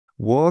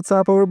What's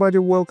up everybody,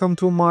 welcome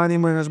to Money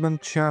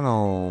Management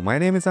channel. My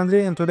name is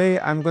Andrei and today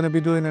I'm gonna be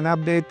doing an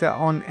update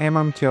on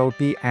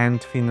MMTLP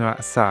and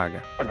FINRA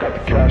saga. I got the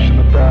cash in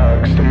the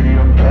bag,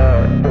 stadium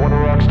packed. Born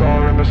a rock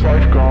star in this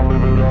life, gonna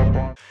live it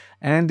up.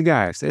 And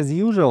guys, as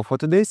usual, for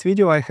today's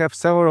video I have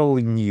several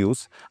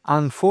news.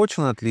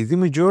 Unfortunately, the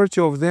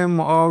majority of them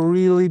are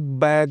really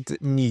bad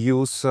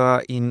news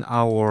in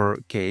our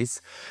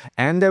case.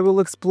 And I will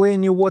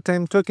explain you what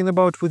I'm talking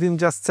about within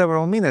just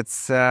several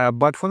minutes.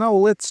 But for now,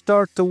 let's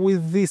start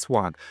with this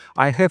one.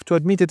 I have to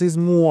admit it is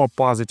more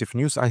positive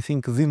news. I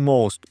think the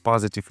most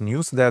positive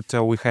news that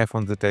we have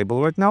on the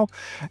table right now.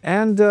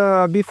 And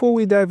before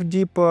we dive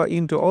deep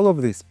into all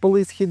of this,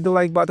 please hit the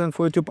like button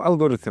for YouTube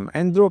algorithm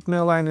and drop me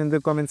a line in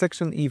the comment section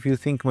if you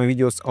think my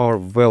videos are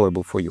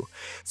valuable for you.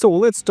 So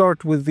let's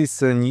start with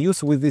this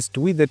news, with this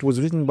tweet that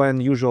was written by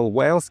Unusual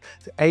Whales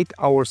 8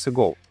 hours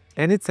ago.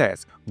 And it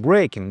says,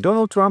 breaking,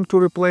 Donald Trump to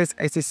replace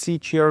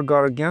SEC chair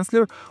Gary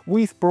Gensler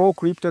with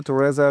pro-crypto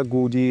Teresa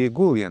Goody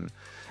Gullion.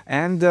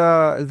 And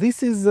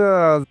this is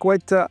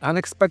quite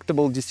unexpected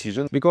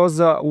decision because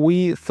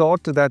we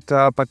thought that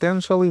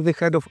potentially the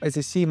head of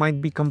SEC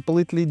might be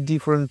completely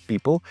different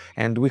people,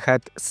 and we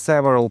had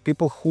several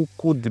people who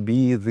could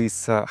be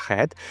this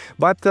head.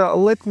 But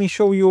let me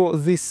show you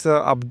this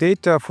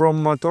update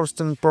from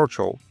Torsten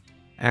Perchow.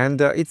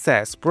 And it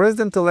says,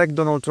 President-elect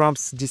Donald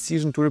Trump's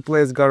decision to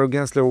replace Gary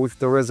Gensler with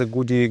Teresa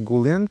Goody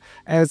Gullion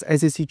as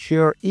SEC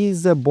chair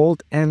is a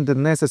bold and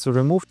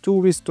necessary move to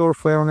restore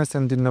fairness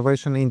and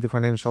innovation in the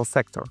financial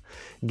sector.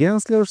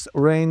 Gensler's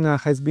reign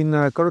has been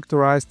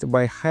characterized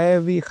by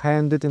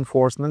heavy-handed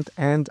enforcement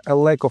and a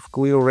lack of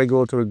clear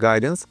regulatory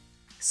guidance,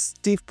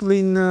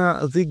 stifling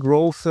the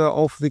growth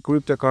of the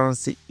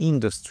cryptocurrency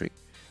industry.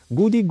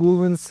 Goody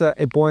Gullion's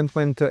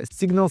appointment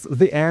signals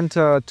the end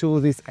to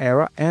this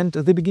era and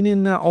the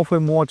beginning of a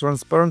more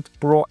transparent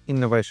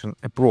pro-innovation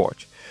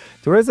approach.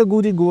 Teresa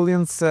Goody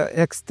Gullion's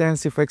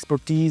extensive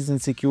expertise in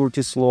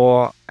securities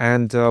law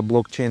and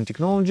blockchain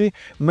technology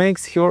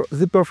makes her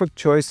the perfect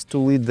choice to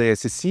lead the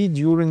SEC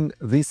during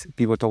this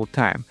pivotal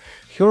time.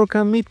 Her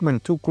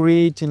commitment to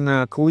creating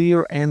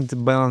clear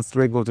and balanced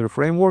regulatory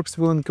frameworks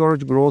will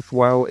encourage growth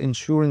while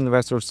ensuring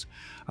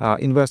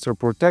investor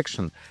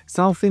protection,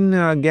 something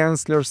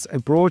Gensler's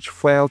approach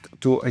failed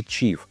to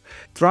achieve.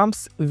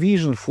 Trump's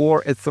vision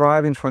for a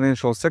thriving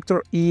financial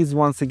sector is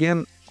once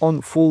again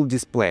on full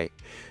display.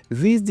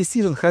 This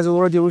decision has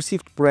already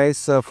received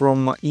praise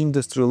from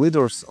industry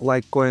leaders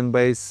like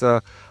Coinbase's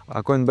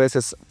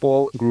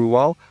Paul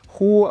Grewal,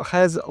 who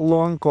has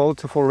long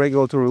called for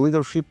regulatory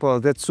leadership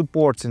that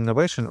supports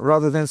innovation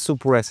rather than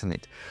suppressing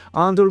it.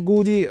 Under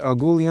Goody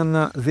Gullion,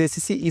 the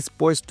SEC is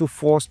poised to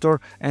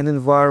foster an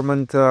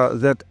environment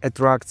that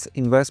attracts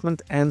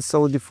investment and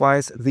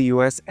solidifies the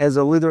US as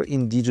a leader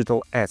in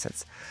digital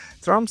assets.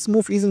 Trump's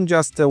move isn't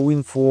just a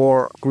win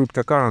for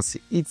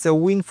cryptocurrency, it's a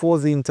win for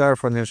the entire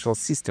financial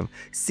system,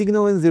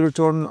 signaling the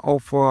return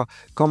of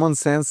common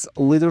sense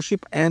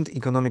leadership and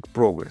economic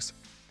progress.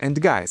 And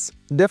guys,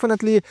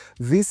 definitely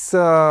this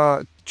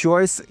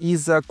choice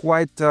is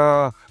quite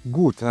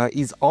good,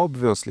 is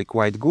obviously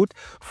quite good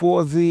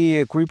for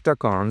the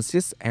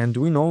cryptocurrencies, and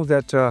we know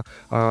that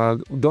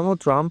Donald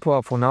Trump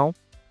for now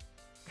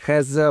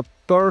has a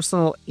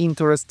personal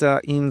interest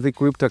in the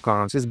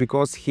cryptocurrencies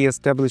because he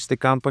established a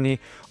company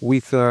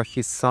with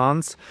his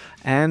sons,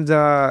 and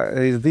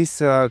this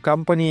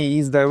company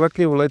is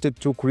directly related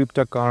to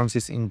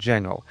cryptocurrencies in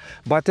general.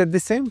 But at the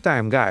same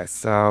time,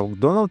 guys,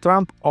 Donald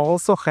Trump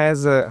also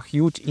has a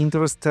huge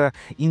interest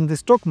in the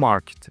stock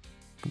market,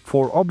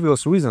 for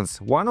obvious reasons.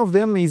 One of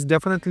them is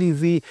definitely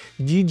the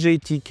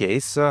DJT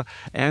case,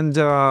 and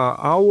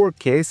our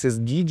case is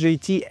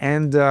DJT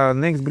and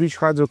NextBridge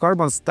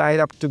Hydrocarbons tied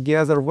up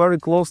together very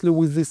closely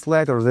with this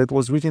letter that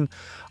was written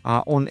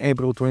on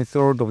April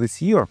 23rd of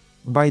this year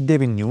by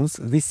Devin Nunes,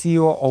 the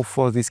CEO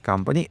of this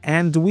company,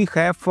 and we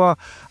have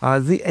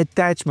the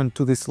attachment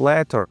to this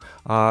letter,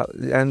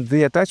 and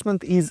the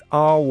attachment is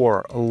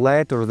our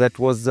letter that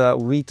was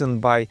written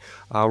by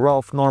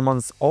Ralph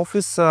Norman's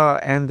office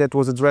and that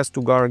was addressed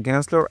to Gary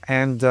Gensler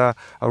and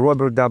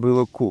Robert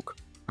W. Cook.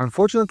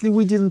 Unfortunately,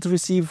 we didn't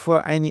receive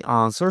any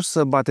answers,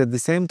 but at the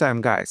same time,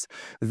 guys,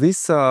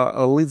 this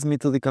leads me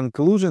to the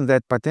conclusion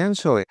that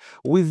potentially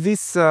with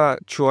this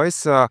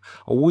choice,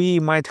 we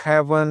might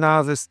have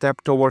another step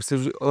towards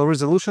a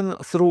resolution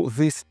through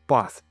this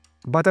path.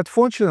 But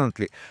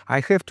unfortunately,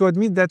 I have to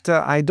admit that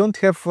I don't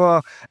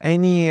have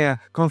any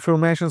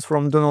confirmations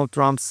from Donald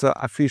Trump's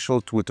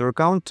official Twitter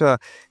account.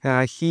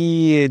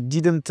 He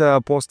didn't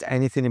post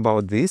anything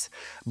about this.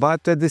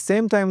 But at the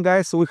same time,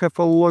 guys, we have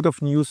a lot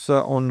of news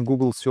on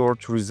Google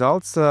search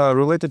results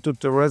related to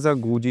Teresa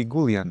Goody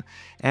Gullion.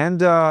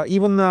 And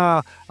even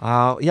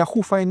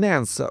Yahoo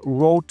Finance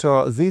wrote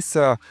this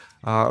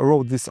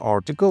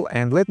article,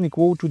 and let me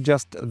quote you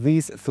just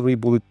these 3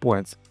 bullet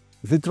points.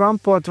 The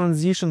Trump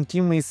transition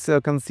team is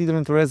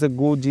considered as a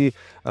good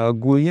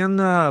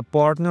Guyan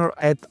partner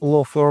at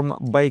law firm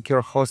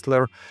Baker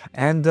Hostler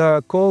and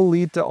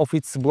co-lead of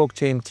its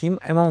blockchain team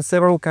among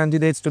several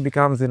candidates to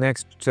become the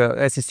next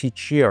SEC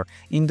chair,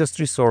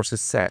 industry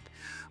sources said.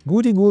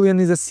 Goody Gulian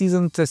is a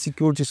seasoned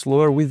securities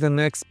lawyer with an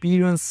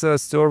experience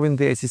serving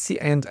the SEC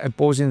and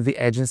opposing the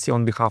agency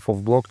on behalf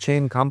of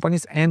blockchain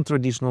companies and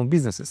traditional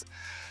businesses.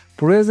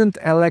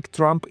 President-elect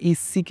Trump is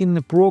seeking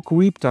a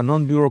pro-crypto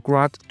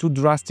non-bureaucrat to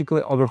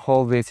drastically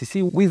overhaul the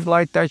SEC with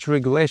light-touch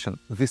regulation,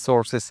 the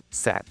sources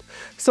said.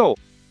 So,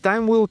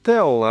 time will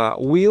tell,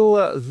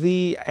 will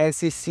the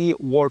SEC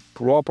work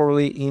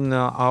properly in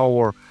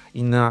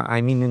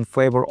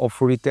favor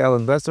of retail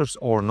investors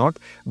or not,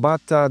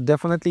 but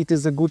definitely it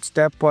is a good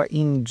step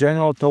in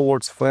general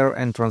towards fair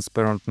and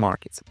transparent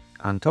markets.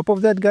 On top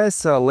of that,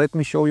 guys, let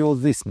me show you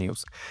this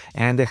news.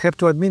 And I have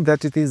to admit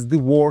that it is the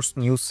worst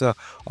news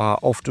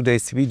of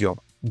today's video.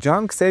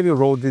 Junk Savvy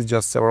wrote this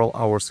just several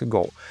hours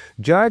ago.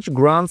 Judge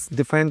grants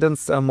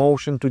defendants a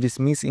motion to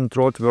dismiss in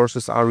Trot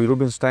versus Ari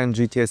Rubinstein,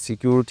 GTS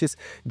Securities,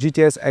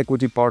 GTS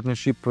Equity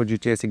Partnership,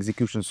 GTS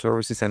Execution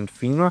Services and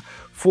FINRA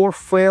for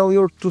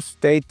failure to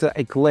state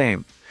a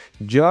claim.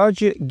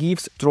 Judge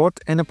gives Trot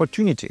an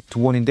opportunity,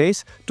 20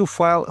 days, to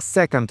file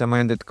second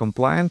amended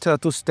complaint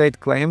to state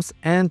claims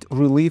and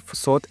relief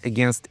sought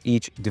against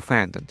each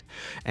defendant.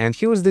 And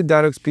here is the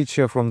direct speech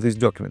from this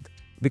document.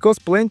 Because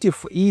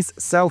plaintiff is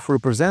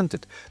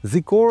self-represented,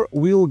 the court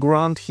will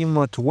grant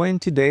him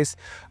 20 days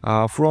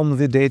from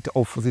the date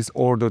of this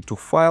order to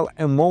file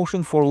a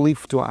motion for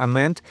leave to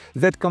amend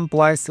that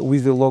complies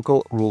with the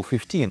local Rule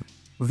 15.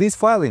 This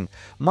filing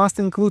must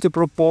include a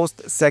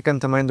proposed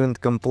Second Amendment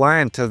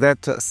complaint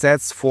that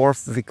sets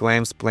forth the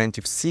claims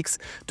plaintiff seeks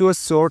to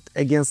assert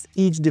against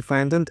each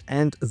defendant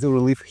and the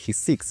relief he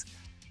seeks.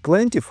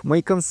 Plaintiff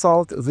may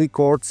consult the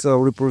courts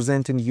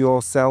representing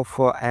yourself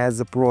as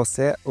a pro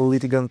se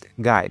litigant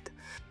guide.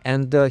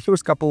 And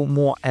here's a couple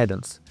more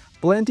add-ons.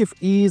 Plaintiff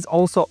is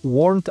also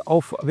warned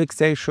of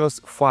vexatious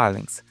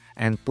filings,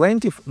 and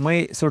plaintiff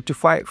may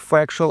certify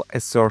factual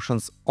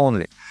assertions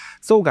only.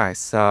 So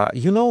guys,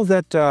 you know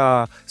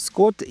that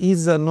Scott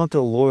is not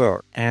a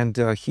lawyer and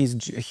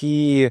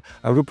he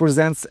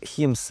represents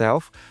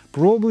himself.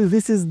 Probably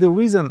this is the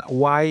reason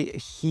why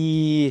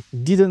he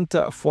didn't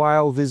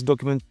file this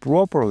document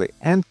properly.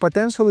 And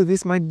potentially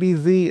this might be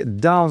the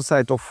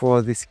downside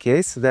of this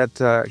case,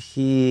 that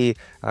he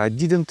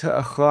didn't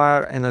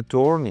hire an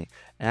attorney.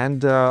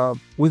 And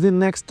within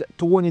next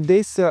 20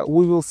 days,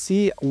 we will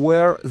see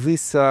where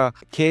this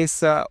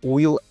case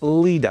will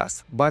lead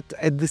us. But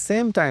at the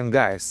same time,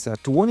 guys,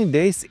 20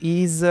 days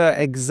is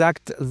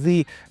exact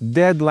the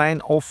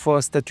deadline of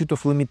statute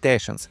of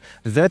limitations.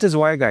 That is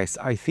why, guys,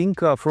 I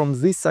think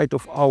from this side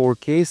of our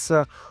case,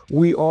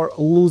 we are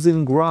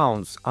losing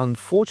grounds.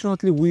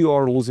 Unfortunately, we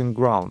are losing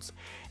grounds.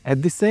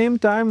 At the same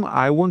time,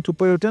 I want to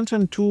pay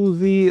attention to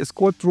the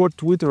Scott Trott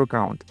Twitter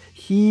account.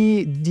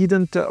 He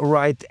didn't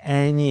write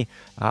any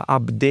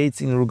updates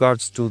in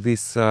regards to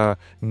this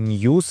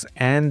news,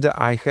 and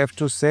I have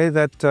to say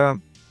that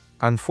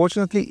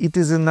unfortunately it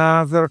is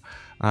another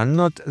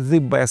not the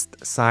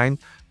best sign,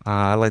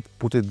 let's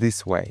put it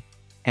this way.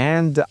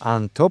 And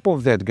on top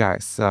of that,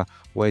 guys,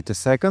 wait a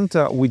second,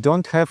 we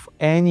don't have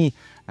any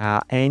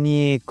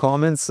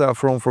comments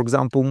from, for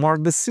example,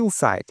 Mark the Seal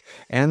side,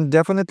 and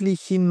definitely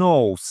he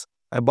knows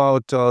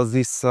about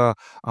this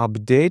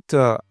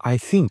update. I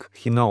think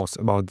he knows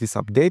about this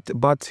update,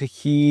 but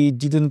he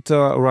didn't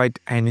write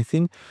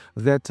anything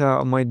that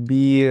might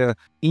be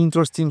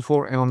interesting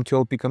for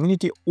MMTLP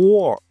community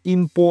or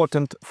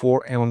important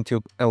for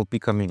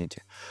MMTLP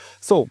community.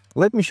 So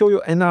let me show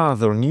you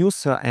another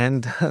news,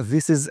 and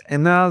this is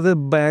another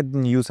bad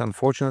news,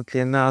 unfortunately,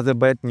 another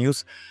bad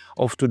news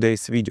of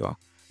today's video.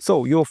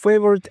 So, your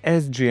favorite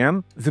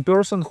SGM, the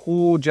person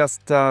who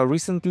just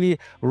recently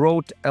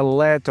wrote a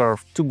letter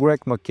to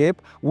Greg McCabe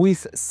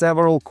with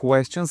several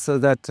questions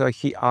that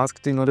he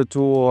asked in order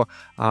to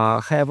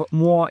have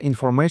more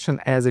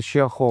information as a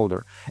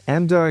shareholder.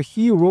 And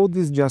he wrote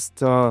this just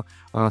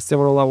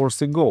several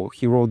hours ago.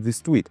 He wrote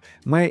this tweet.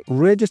 My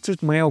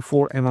registered mail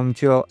for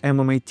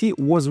MMAT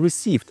was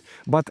received,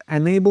 but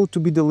unable to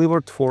be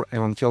delivered for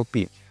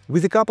MMTLP.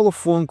 With a couple of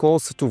phone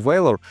calls to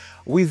Valor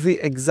with the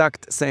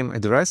exact same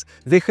address,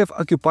 they have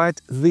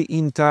occupied the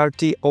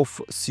entirety of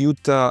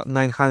suite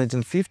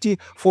 950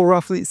 for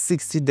roughly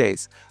 60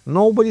 days.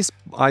 Nobody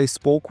I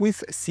spoke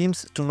with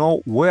seems to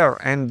know where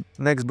and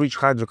NextBridge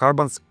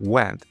Hydrocarbons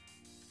went.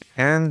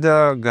 And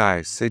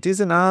guys, it is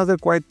another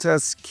quite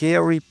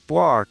scary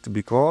part,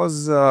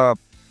 because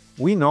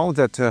we know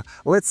that,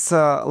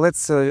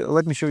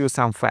 let me show you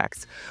some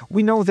facts.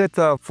 We know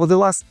that for the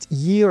last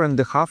year and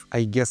a half,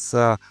 I guess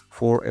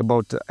for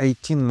about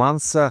 18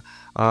 months,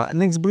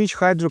 NextBridge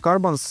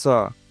Hydrocarbons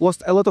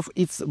lost a lot of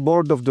its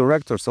board of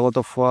directors, a lot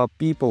of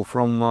people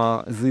from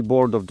the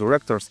board of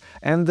directors,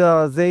 and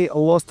they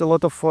lost a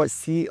lot of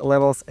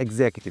C-level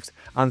executives.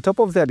 On top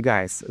of that,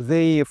 guys,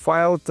 they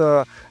filed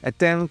a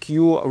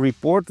 10Q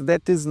report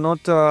that is not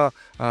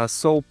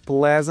so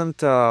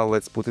pleasant,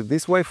 let's put it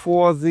this way,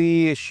 for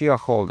the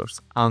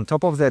shareholders. On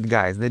top of that,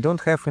 guys, they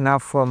don't have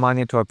enough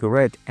money to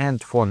operate,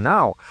 and for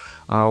now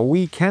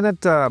we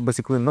cannot,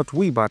 basically not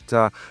we, but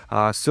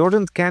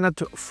certain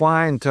cannot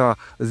find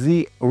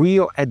the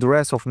real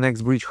address of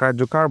NextBridge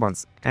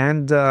Hydrocarbons.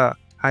 And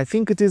I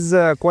think it is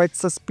quite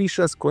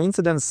suspicious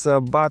coincidence,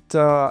 but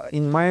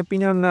in my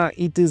opinion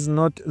it is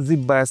not the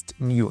best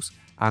news.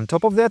 On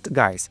top of that,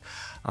 guys,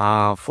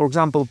 for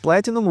example,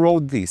 Platinum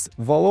wrote this: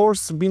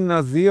 Valor's been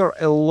there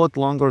a lot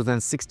longer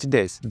than 60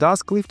 days.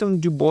 Does Clifton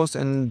Dubose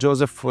and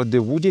Joseph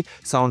DeWoody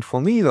sound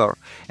familiar?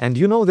 And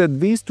you know that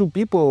these two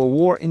people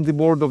were in the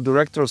board of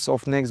directors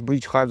of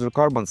NextBridge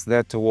Hydrocarbons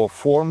that were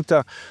formed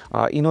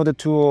in order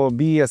to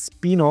be a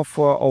spin-off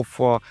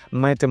of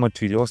Meta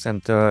Materials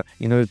and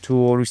in order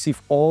to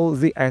receive all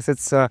the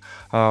assets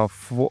of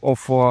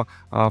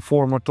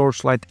former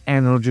Torchlight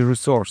Energy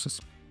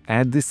Resources.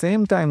 At the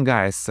same time,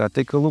 guys,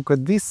 take a look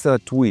at this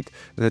tweet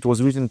that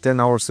was written 10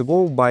 hours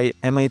ago by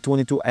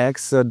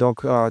MA22X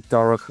Doc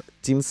Tarek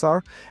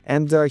Timsar,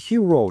 and he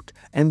wrote,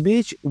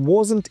 NBH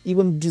wasn't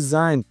even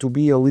designed to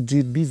be a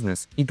legit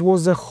business. It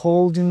was a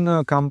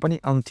holding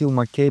company until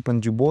McCabe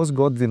and Dubose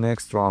got the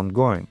next round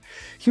going.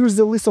 Here's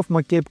the list of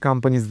McCabe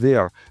companies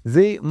there.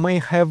 They may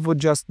have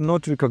just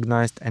not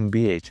recognized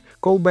NBH.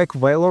 Call back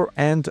Valor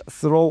and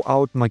throw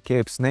out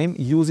McCabe's name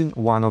using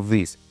one of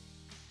these.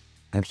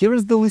 And here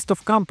is the list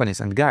of companies,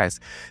 and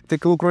guys,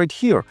 take a look right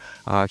here.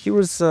 Here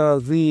is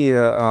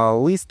the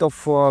list of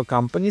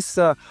companies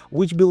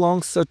which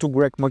belongs to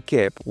Greg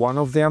McCabe. One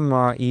of them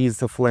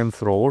is a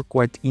Flamethrower.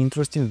 Quite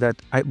interesting that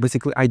I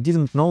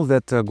didn't know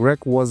that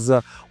Greg was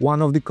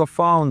one of the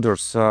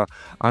co-founders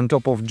on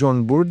top of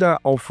John Burda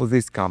of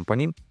this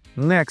company.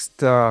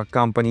 Next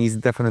company is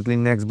definitely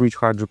NextBridge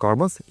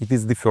Hydrocarbons. It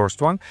is the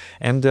first one,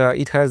 and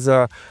it has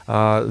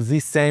the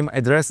same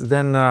address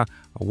than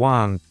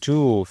 1,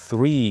 2,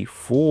 3,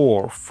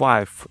 4,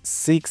 5,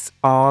 6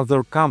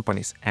 other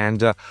companies.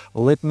 And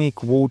let me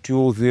quote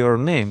you their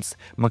names: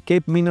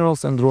 McCabe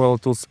Minerals and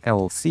Royalties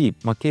LLC,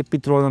 McCabe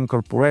Petroleum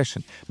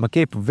Corporation,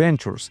 McCabe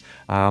Ventures,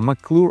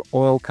 McClure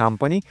Oil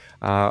Company,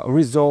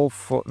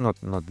 Resolve,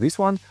 not this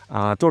one,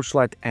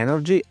 Torchlight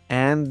Energy,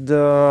 and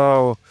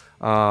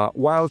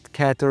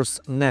Wildcatters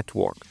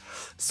Network.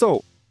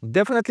 So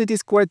definitely it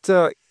is quite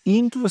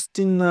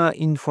interesting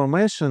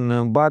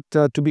information, but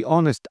to be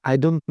honest, I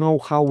don't know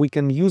how we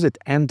can use it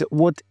and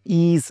what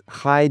is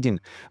hiding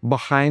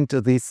behind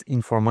this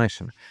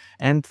information.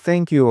 And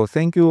thank you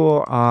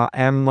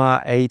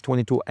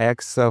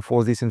MA22X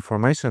for this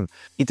information.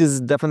 It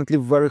is definitely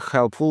very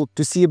helpful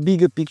to see a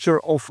bigger picture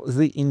of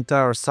the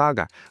entire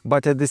saga,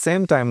 but at the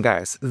same time,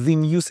 guys, the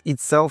news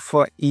itself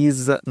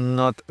is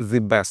not the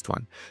best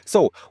one.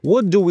 So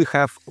what do we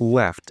have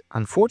left?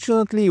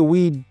 Unfortunately,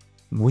 we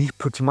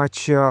pretty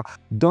much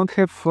don't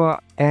have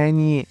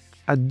any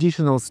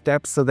additional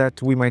steps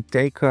that we might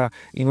take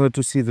in order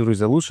to see the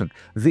resolution.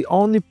 The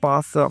only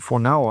path for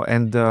now,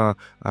 and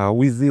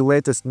with the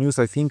latest news,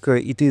 I think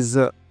it is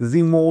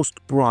the most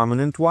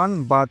prominent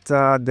one, but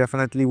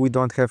definitely we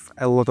don't have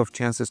a lot of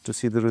chances to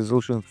see the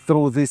resolution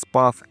through this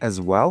path as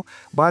well.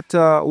 But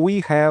we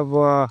have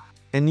a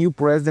new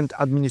president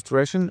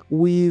administration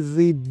with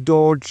the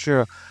Dodge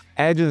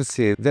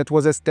agency that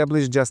was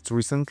established just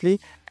recently,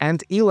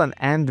 and Elon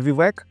and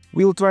Vivek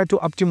will try to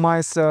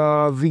optimize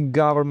the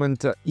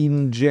government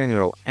in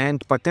general,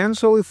 and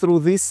potentially through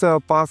this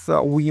path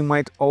we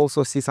might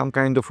also see some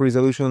kind of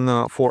resolution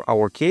for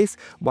our case.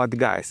 But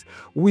guys,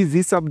 with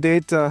this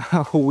update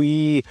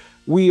we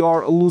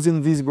are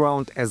losing this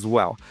ground as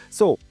well.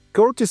 So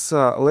Curtis,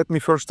 let me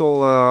first of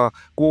all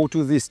quote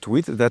you this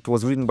tweet that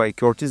was written by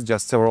Curtis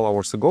just several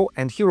hours ago,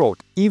 and he wrote: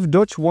 if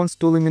Dodge wants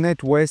to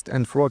eliminate waste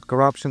and fraud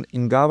corruption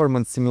in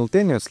government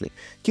simultaneously,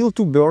 kill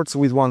two birds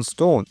with one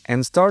stone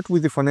and start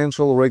with the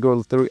financial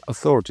regulatory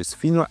authorities,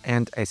 FINRA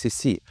and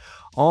SEC.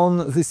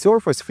 On the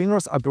surface,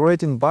 FINRA's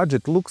operating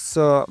budget looks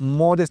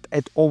modest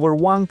at over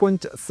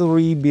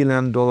 $1.3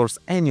 billion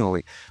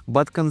annually,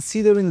 but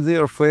considering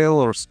their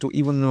failures to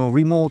even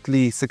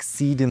remotely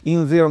succeed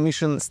in their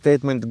mission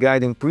statement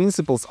guiding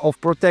principles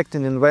of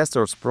protecting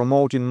investors,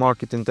 promoting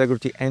market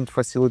integrity, and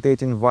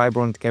facilitating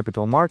vibrant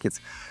capital markets,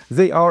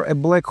 they are a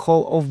black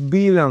hole of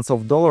billions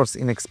of dollars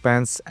in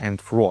expense and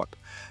fraud.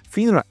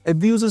 FINRA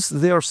abuses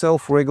their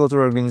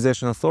self-regulatory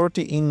organization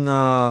authority in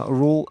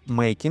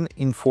rule-making,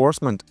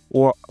 enforcement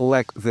or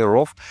lack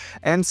thereof,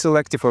 and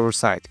selective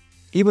oversight.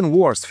 Even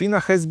worse,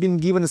 FINRA has been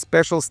given a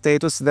special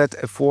status that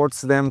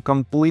affords them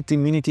complete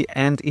immunity,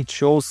 and it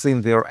shows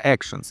in their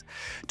actions.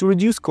 To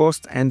reduce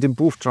costs and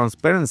improve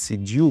transparency,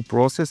 due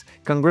process,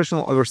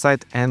 congressional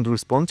oversight and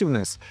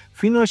responsiveness,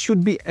 FINRA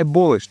should be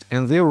abolished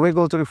and their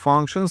regulatory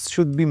functions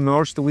should be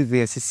merged with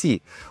the SEC.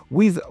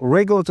 With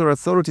regulatory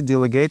authority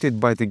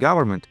delegated by the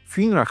government,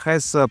 FINRA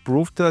has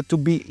proved to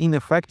be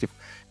ineffective,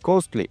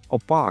 costly,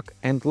 opaque,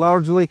 and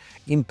largely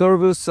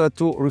impervious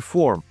to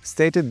reform,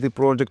 stated the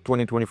Project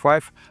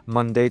 2025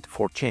 mandate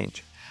for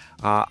change.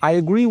 I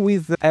agree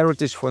with the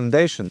Heritage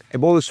Foundation: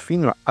 abolish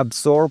FINRA,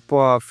 absorb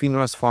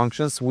FINRA's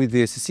functions with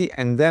the SEC,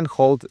 and then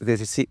hold the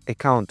SEC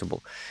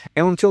accountable.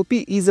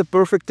 MMTLP is a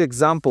perfect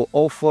example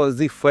of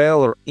the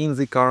failure in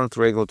the current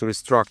regulatory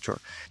structure.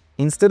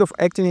 Instead of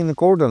acting in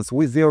accordance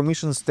with their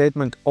mission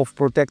statement of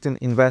protecting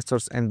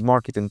investors and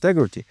market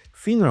integrity,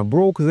 FINRA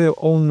broke their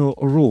own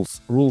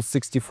rules, Rule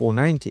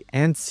 6490,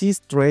 and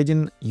ceased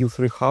trading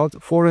U3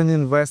 HALT for an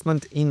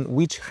investment in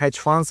which hedge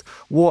funds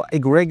were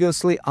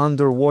egregiously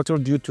underwater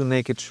due to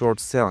naked short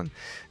selling.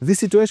 The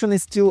situation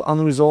is still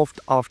unresolved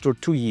after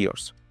 2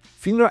 years.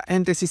 FINRA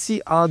and SEC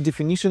are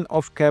definition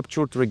of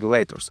captured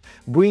regulators.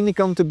 Bring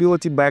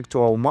accountability back to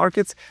our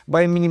markets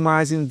by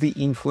minimizing the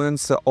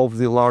influence of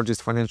the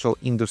largest financial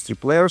industry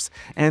players,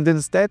 and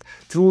instead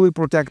truly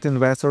protect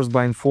investors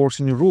by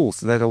enforcing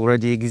rules that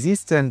already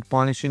exist and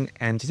punishing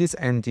entities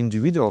and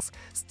individuals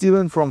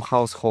stealing from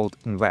household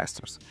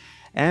investors.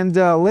 And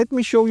let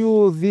me show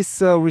you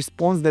this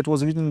response that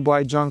was written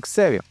by Junk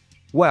Savvy.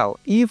 Well,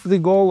 if the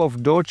goal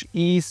of Doge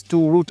is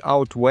to root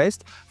out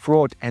waste,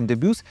 fraud and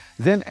abuse,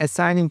 then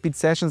assigning Pete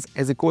Sessions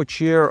as a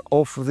co-chair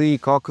of the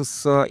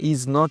caucus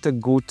is not a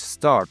good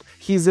start.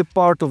 He is a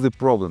part of the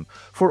problem.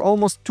 For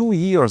almost 2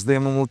 years, the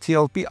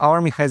MMTLP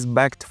army has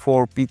begged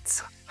for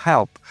Pete's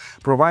help,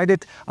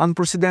 provided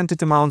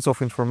unprecedented amounts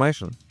of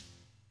information,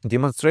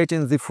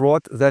 demonstrating the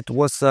fraud that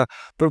was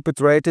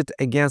perpetrated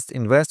against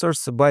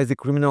investors by the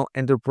criminal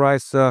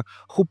enterprise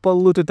who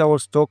polluted our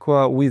stock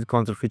with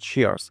counterfeit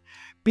shares.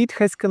 Pete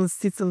has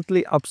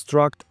consistently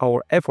obstructed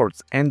our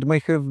efforts and may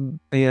have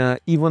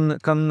even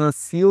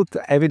concealed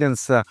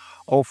evidence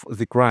of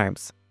the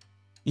crimes.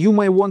 You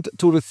may want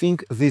to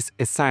rethink this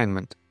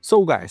assignment.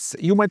 So guys,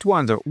 you might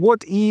wonder,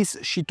 what is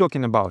she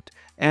talking about?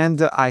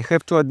 And I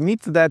have to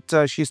admit that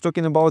she's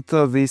talking about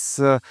this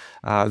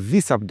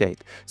update.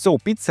 So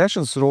Pete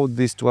Sessions wrote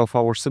this 12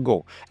 hours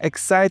ago.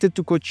 Excited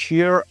to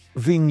co-chair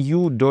the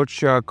new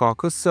Doge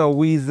caucus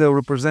with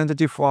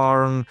Representative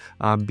Aaron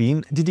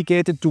Bean,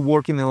 dedicated to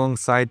working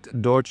alongside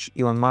Doge,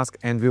 Elon Musk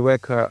and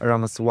Vivek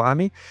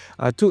Ramaswamy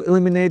to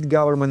eliminate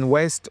government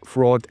waste,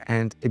 fraud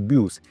and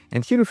abuse.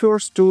 And he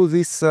refers to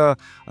this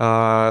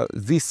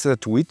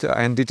tweet,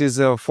 and it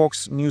is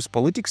Fox News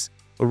Politics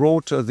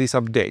wrote this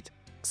update.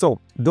 So,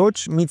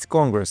 Doge meets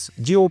Congress.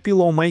 GOP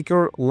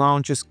lawmaker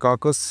launches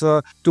caucus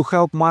to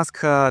help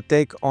Musk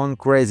take on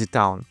Crazy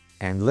Town.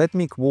 And let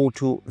me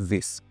quote you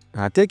this.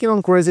 Taking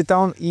on Crazy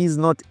Town is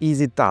not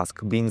easy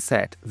task, being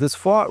said. Thus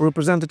far,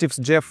 Representatives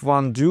Jeff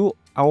Van Drew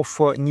of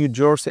New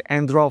Jersey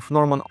and Ralph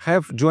Norman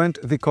have joined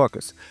the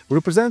caucus.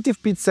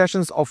 Representative Pete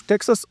Sessions of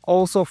Texas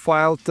also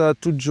filed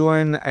to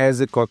join as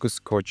a caucus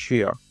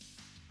co-chair.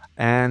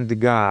 And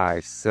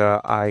guys,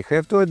 I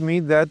have to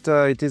admit that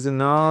it is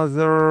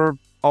another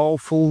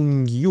awful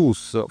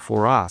news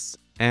for us.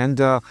 And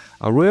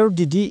Rare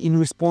DD, in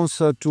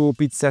response to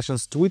Pete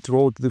Sessions' tweet,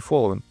 wrote the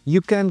following: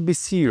 "You can't be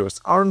serious.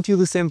 Aren't you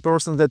the same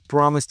person that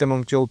promised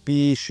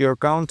MMTLP share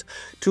count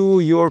to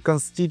your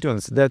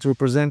constituents that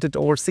represented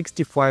over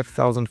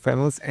 65,000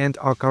 families and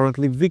are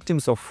currently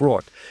victims of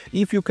fraud?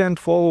 If you can't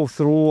follow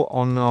through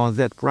on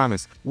that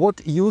promise,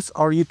 what use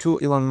are you to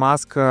Elon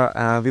Musk,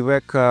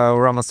 Vivek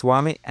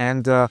Ramaswamy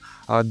and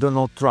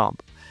Donald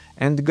Trump?"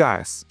 And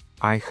guys,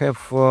 I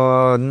have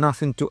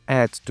nothing to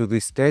add to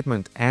this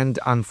statement, and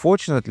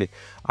unfortunately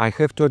I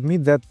have to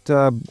admit that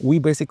we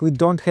basically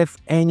don't have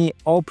any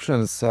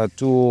options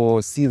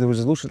to see the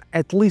resolution,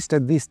 at least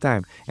at this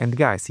time. And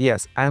guys,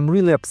 yes, I'm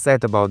really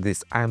upset about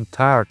this. I'm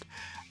tired,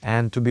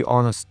 and to be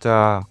honest,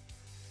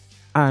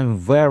 I'm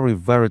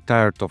very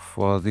tired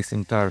of this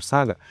entire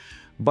saga.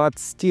 But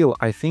still,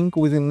 I think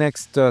within the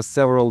next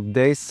several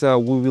days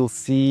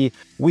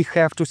we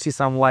have to see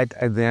some light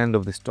at the end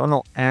of this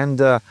tunnel, and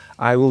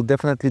I will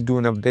definitely do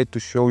an update to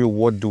show you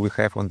what do we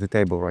have on the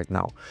table right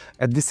now.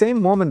 At the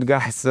same moment,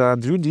 guys,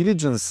 Due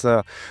Diligence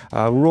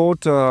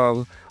wrote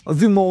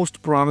the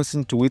most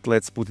promising tweet,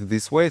 let's put it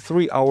this way.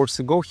 3 hours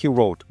ago he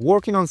wrote: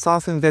 "Working on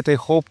something that I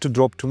hope to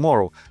drop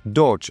tomorrow.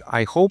 Doge,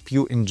 I hope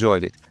you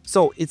enjoyed it."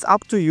 So it's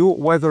up to you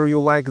whether you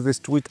like this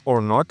tweet or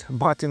not,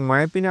 but in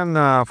my opinion,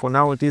 for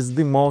now it is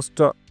the most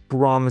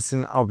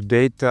promising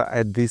update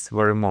at this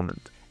very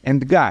moment.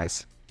 And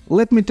guys,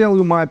 let me tell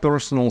you my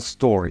personal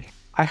story.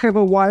 I have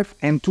a wife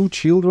and 2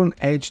 children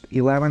aged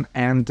 11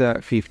 and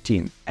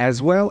 15,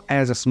 as well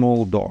as a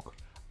small dog.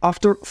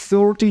 After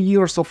 30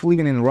 years of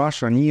living in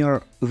Russia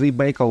near the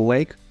Baikal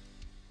Lake,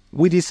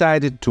 we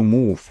decided to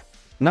move.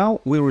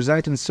 Now we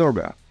reside in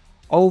Serbia.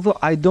 Although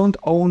I don't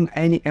own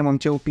any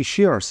MMTLP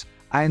shares,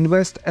 I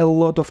invest a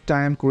lot of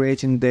time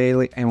creating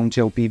daily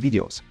MMTLP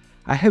videos.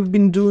 I have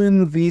been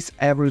doing this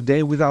every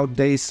day without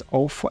days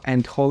off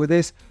and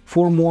holidays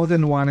for more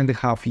than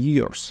 1.5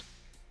 years.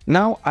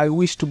 Now I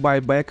wish to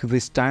buy back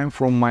this time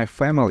from my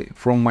family,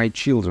 from my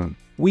children.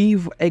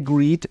 We've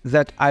agreed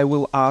that I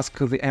will ask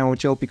the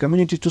MMTLP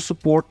community to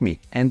support me,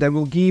 and I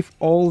will give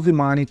all the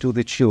money to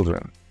the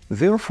children.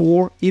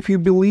 Therefore, if you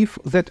believe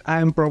that I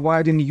am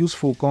providing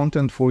useful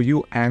content for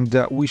you and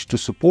wish to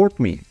support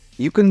me,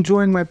 you can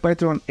join my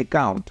Patreon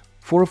account.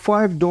 For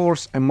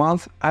 $5 a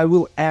month, I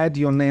will add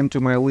your name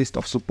to my list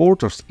of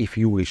supporters if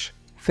you wish.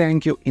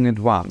 Thank you in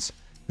advance.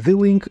 The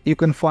link you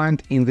can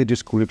find in the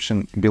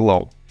description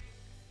below.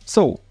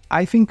 So,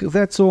 I think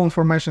that's all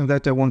information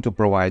that I want to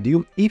provide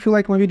you. If you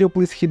like my video,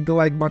 please hit the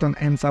like button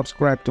and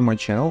subscribe to my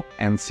channel,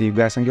 and see you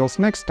guys and girls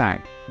next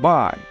time.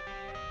 Bye!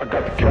 I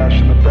got the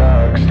cash in the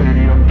bag,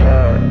 stadium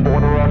packed.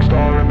 Born a rock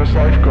star in this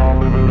life, gonna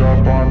live it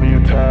up on the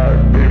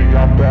attack. Baby,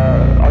 I'm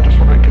bad, I just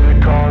wanna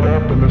get caught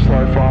up in this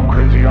life. I'm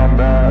crazy, I'm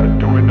mad,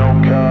 doing no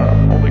cap.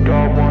 Only